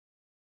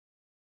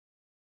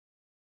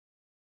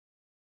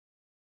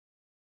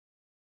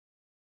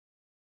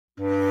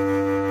By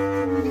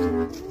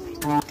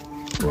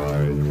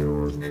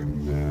your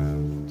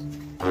command.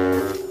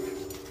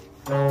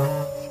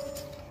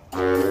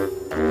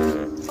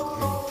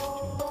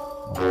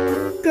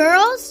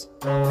 Girls,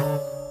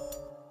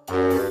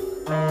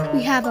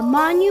 we have a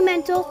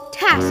monumental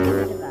task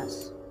ahead of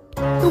us.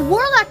 The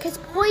Warlock has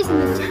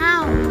poisoned the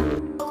town.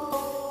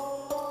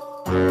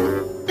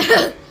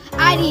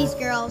 At ease,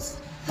 girls.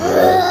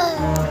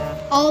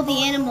 All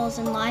the animals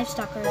and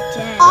livestock are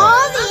dead.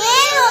 All the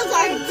animals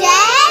are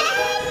dead?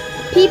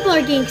 People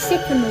are getting sick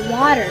from the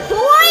water.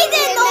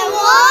 Poison the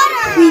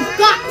water! We've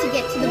got to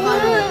get to the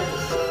bottom of this.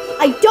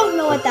 I don't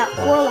know what that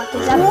Warlock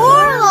is up to.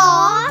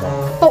 Warlock?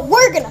 But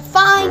we're gonna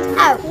find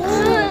out.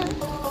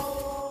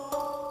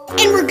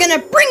 And we're gonna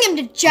bring him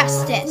to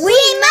justice.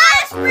 We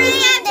must bring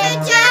him to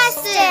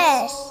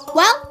justice!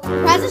 Well,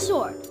 who has a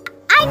sword?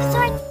 I have a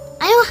sword.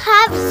 I don't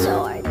have a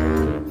sword.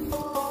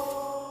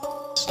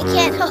 I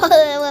can't hold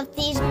it with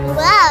these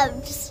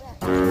gloves.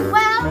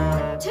 Well,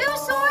 2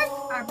 swords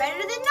are better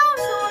than no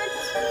swords.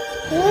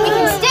 We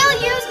can still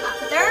use a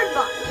 3rd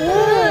one.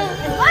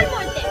 And one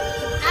more thing.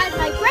 As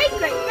my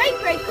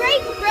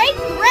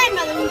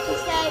great-great-great-great-great-grandmother used to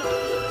say,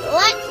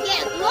 Let's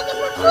get looking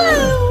for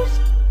clues.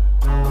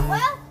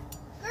 well,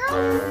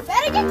 girls, we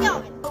better get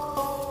going.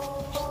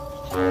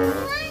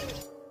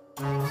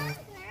 Come on,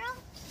 girl.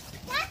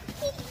 Let's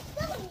keep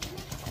going.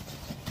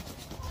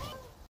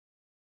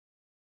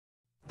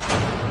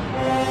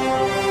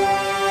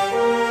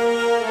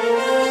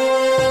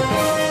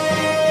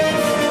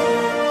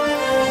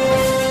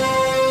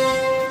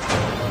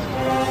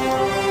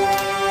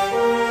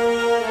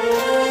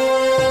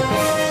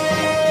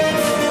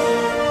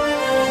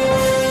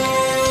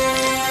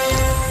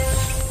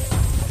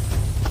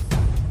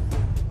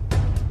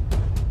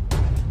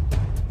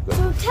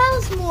 So tell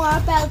us more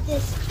about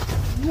this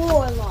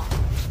Warlock.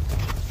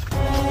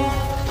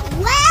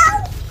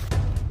 Well,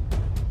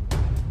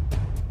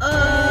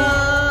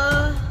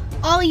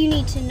 All you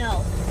need to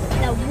know,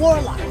 that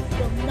Warlock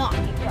will not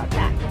be brought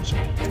back in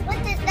chains. what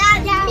does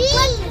that mean?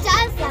 What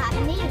does that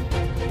mean?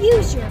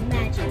 Use your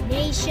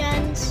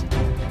imaginations.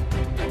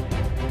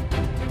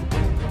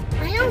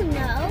 I don't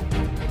know.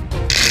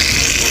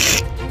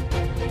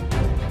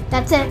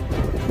 That's it.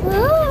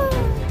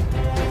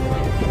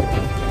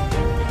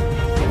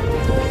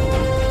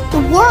 The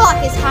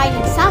Warlock is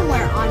hiding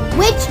somewhere on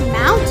which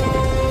mountain?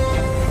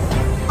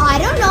 I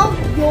don't know.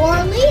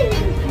 You're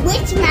leading.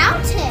 Which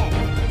mountain?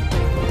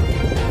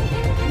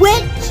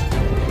 Which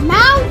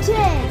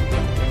mountain?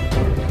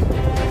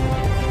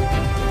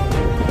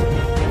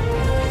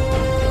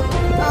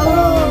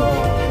 Oh.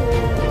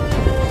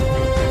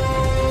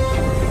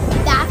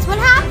 That's what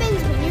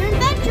happens when you're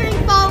adventuring,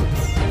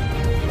 folks.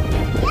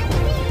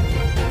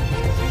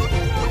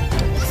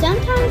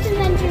 Sometimes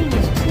adventuring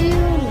is too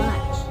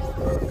much.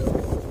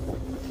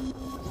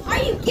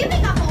 Are you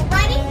giving up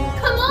already?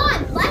 Come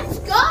on, let's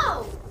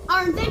go!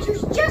 Our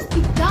adventure's just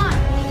begun.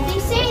 They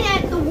say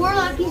that the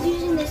Warlock is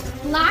using this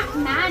black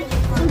magic,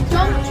 so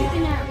don't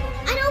chicken out.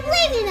 I don't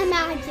believe in the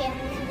magic.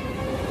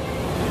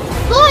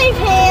 Sleight of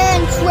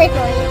hand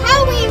trickery. How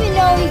do we even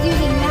know he's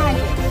using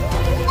magic?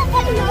 I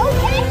don't know,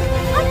 okay?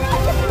 I'm not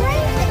just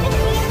crazy. It's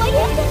me. What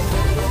is it?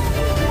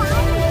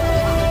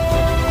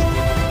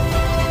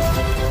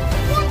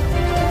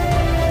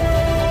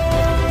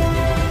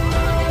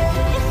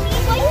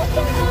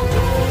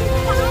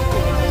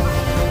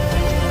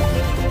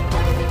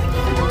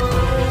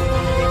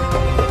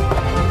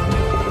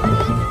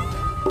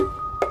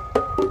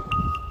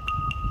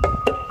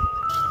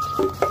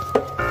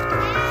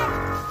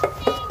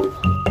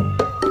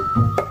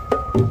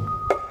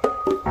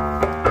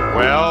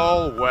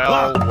 Well,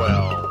 well,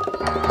 well.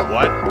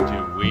 What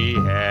do we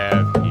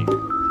have here?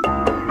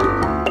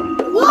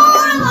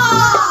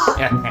 Warlock!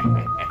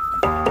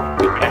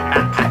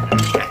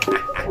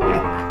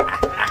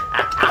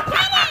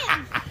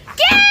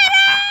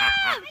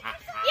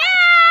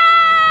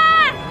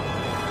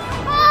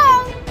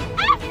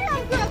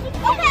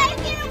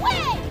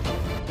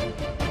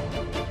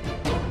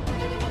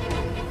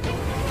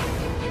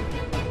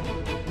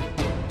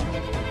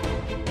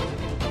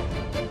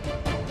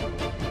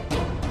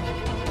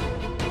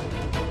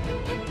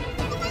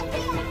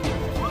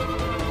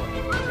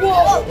 Whoa,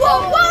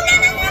 whoa, whoa, no,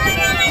 no, no, no,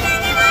 no, no,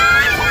 no,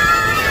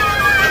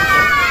 no.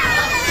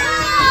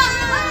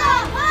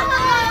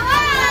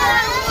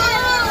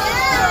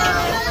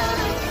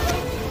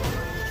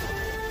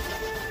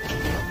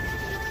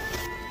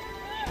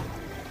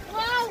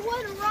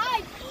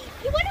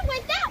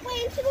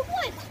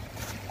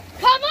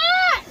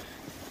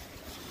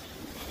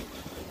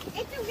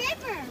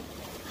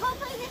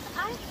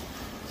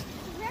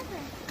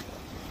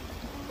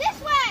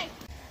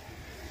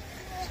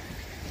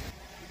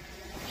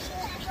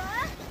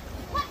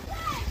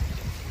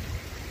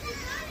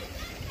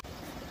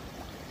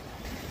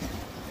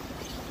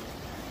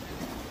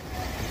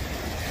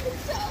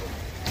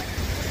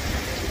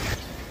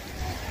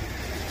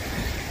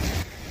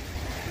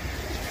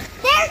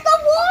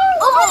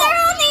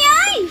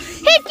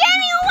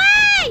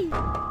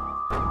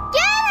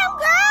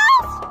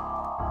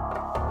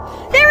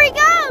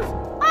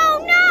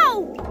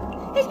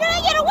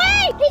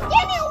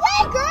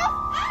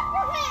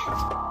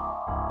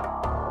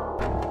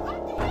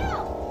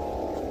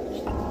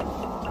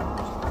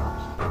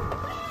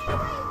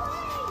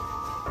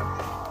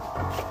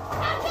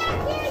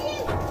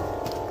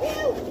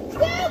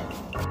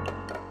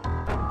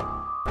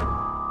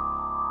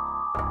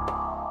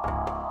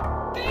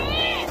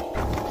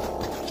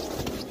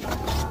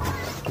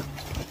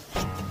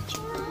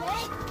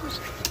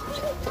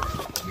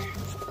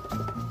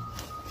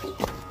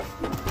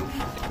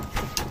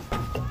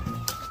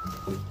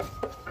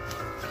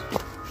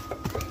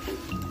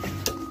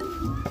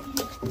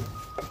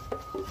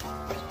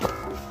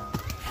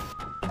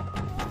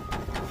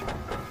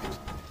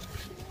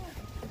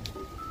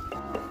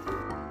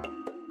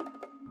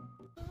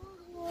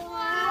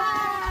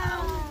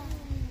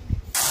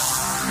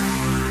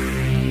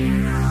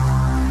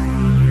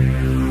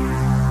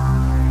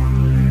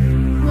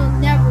 We'll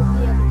never be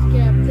able to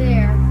get up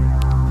there.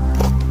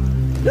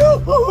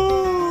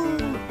 Yoo-hoo!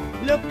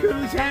 Look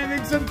who's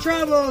having some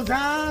troubles,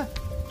 huh?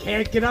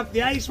 Can't get up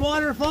the ice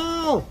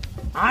waterfall?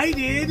 I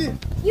did.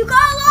 You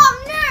got a lot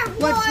of nerve,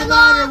 What's the Warlock.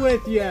 matter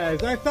with you?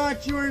 I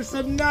thought you were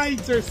some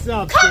knights or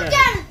something. Come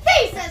down and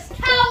face us,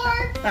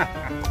 coward!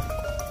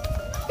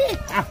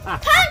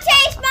 Come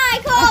taste my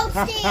cold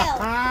steel.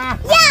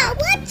 Yeah,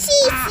 what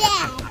she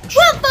said.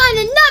 We'll find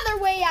another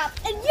way out,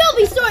 and you'll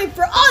be sorry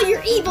for all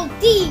your evil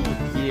deeds!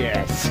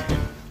 Yes,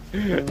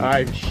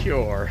 I'm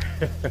sure.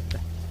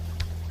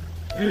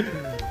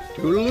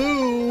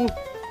 Toodaloo.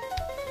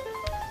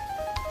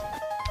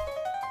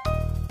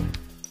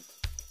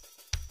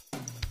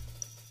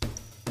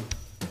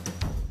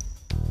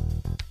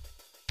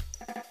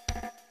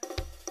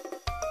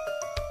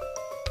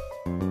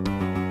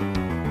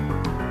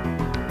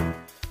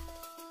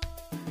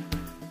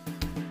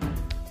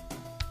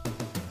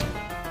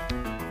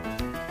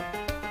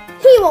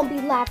 He won't be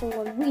laughing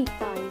when we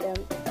find him.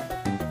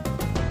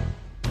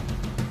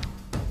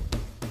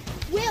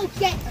 We'll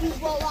get you,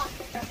 Warlock.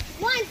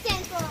 Once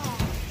and for all.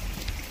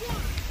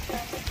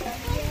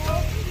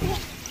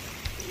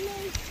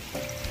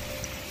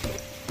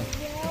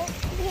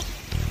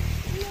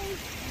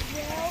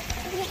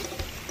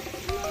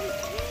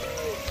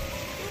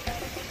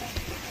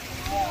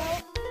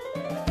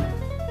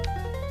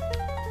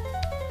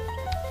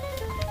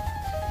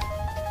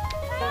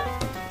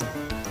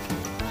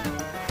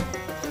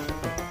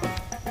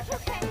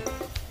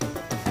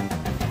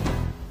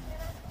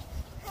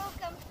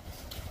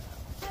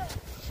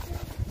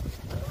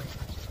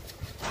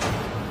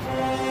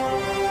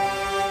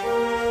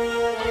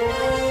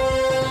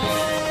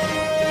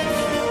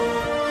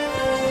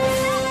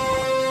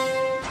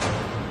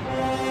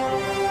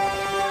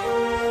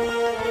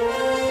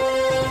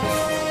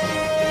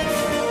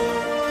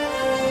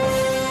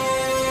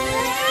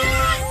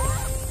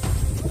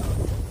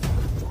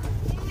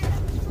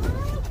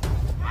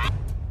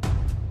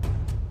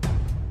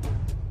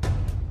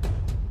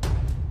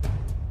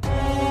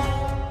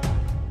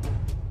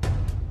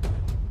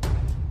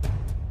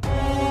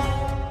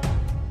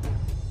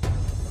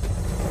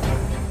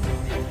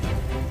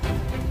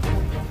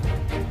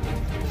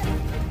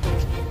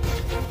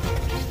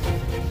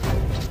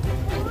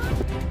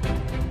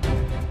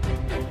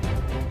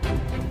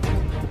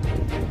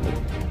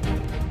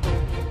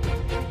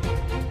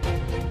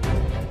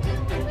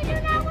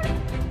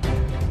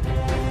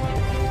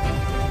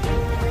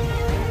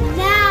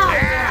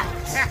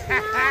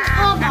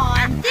 Come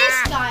on, this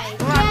guy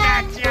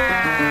again.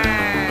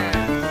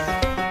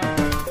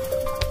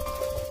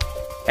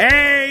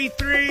 Hey,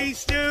 Three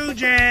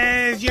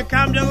Stooges, you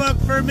come to look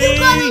for me? You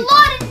got a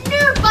lot of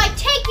nerve by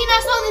taking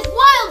us on this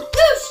wild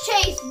goose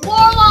chase,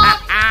 Warlock.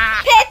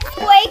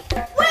 Pipsqueak,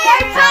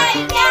 we're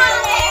coming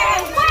down there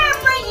and we're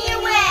bringing you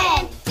in,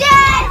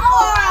 dead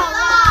or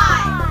alive.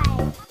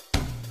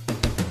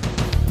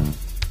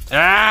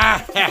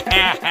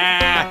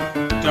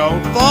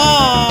 Don't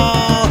fall!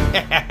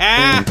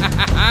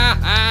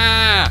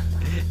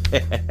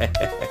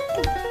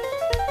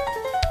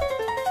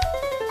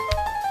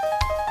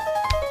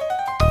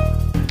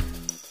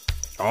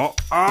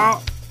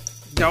 Oh,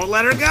 don't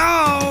let her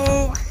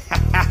go!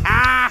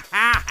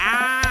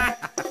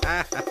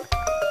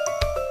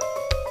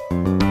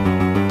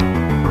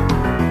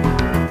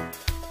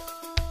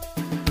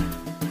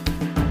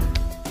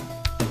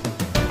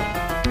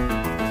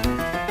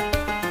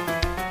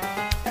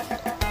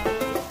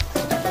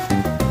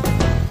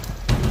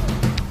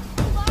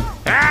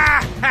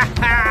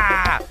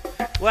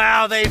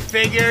 Well, they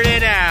figured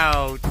it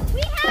out.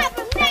 We have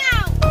him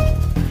now.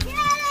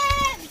 Get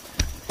him!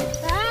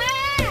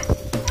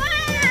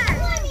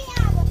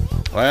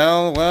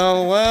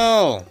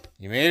 Well.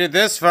 You made it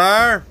this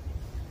far.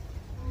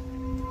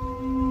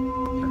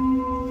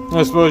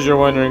 I suppose you're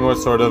wondering what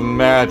sort of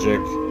magic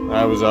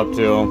I was up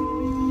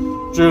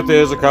to. Truth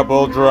is, a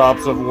couple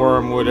drops of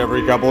wormwood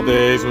every couple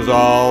days was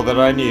all that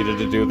I needed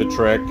to do the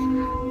trick.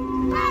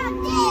 How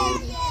dare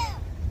you!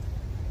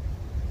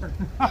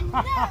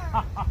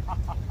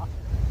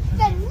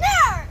 The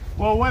nerve!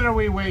 Well, what are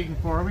we waiting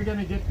for? Are we going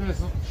to get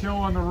this show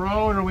on the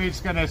road, or are we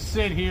just going to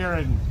sit here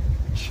and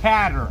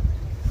chatter?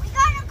 We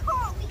got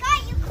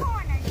you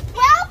cornered.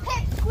 Well,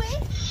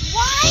 Pipsqueak,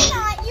 why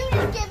not you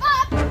just give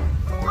up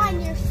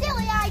on your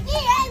silly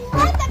idea and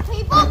let the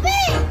people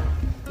be?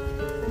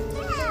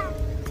 Yeah.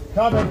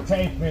 Come and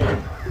take me.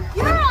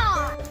 You're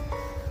on.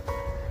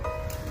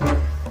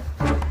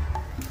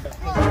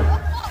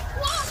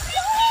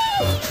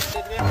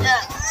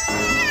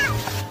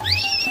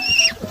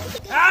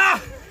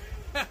 Ah!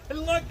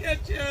 Look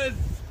at you!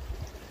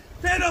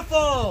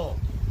 Pitiful!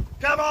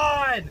 Come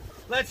on!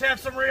 Let's have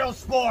some real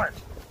sport!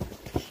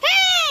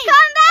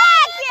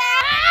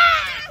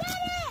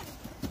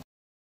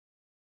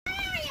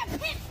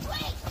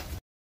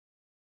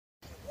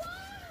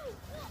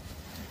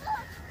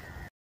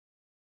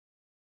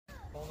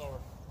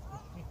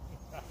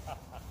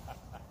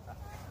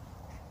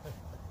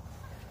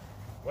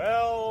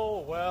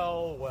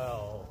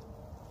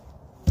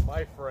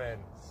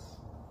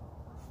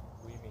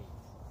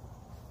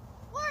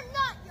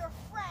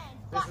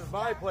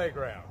 my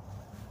playground.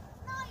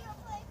 Not your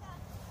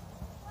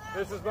playground.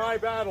 This is my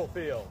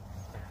battlefield.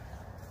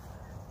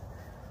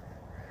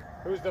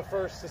 Who's the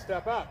first to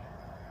step up?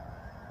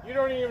 You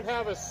don't even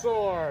have a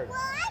sword. Well,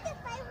 I can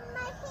fight with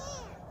my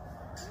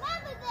hands.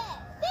 Remember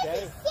this. This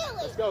Okay, is silly.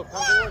 let's go.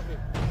 Come towards me.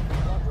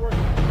 Come towards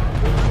me.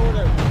 Bring the sword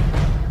out.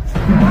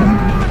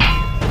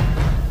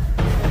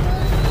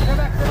 Come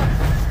back, come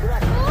back. Come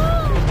back.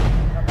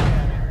 Come back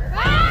at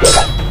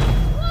me.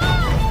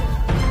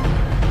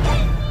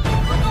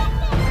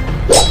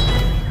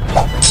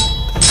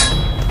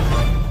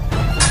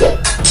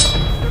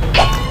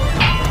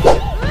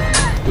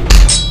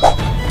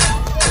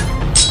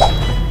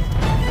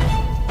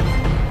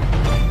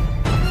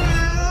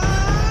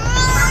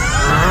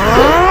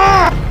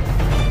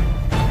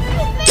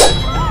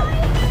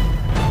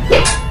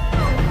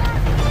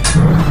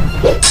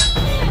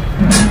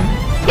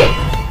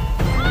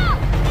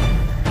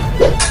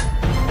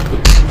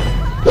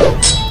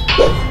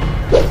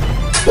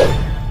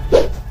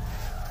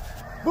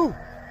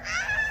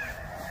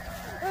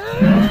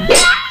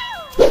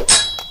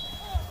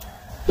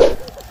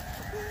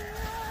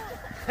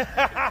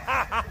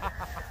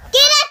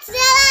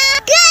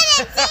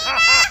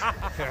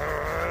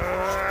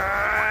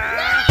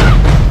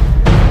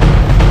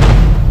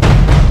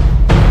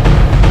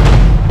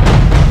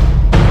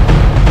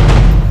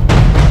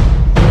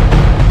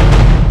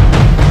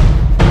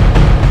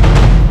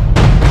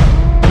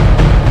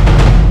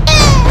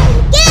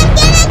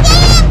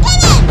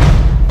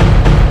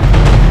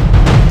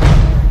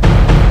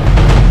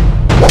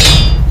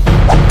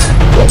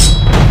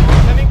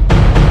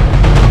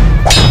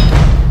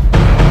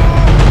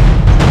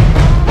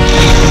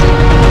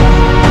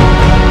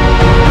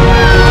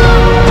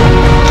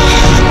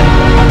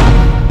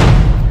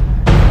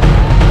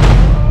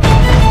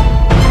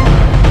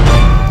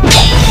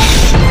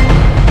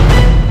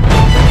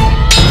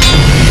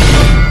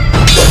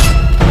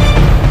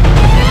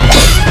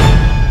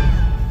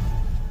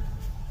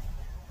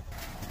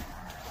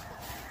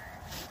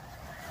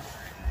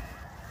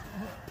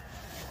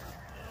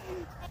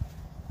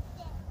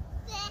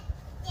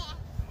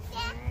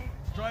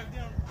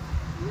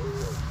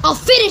 I'll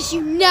finish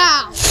you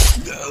now!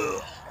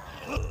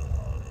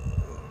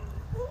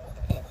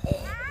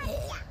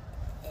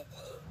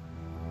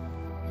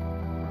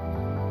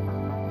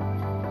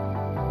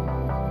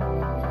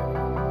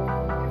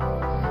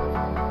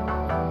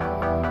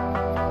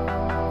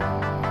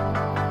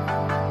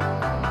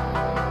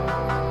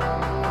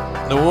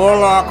 The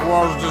Warlock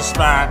was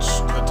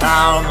dispatched. The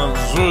town of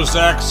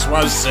Zussex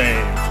was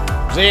saved.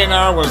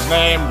 Xena was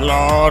named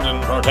Lord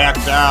and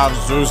Protector of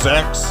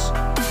Zussex.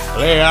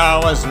 Leah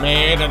was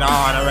made an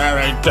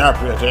honorary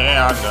deputy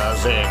under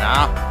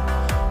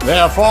Xena.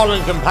 Their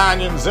fallen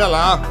companion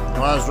Zilla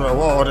was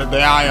rewarded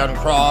the Iron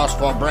Cross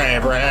for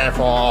bravery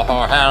for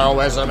her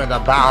heroism in the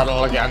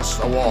battle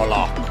against the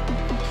Warlock.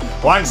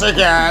 Once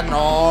again,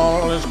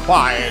 all is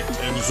quiet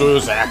in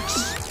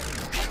Zussex.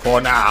 For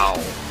now.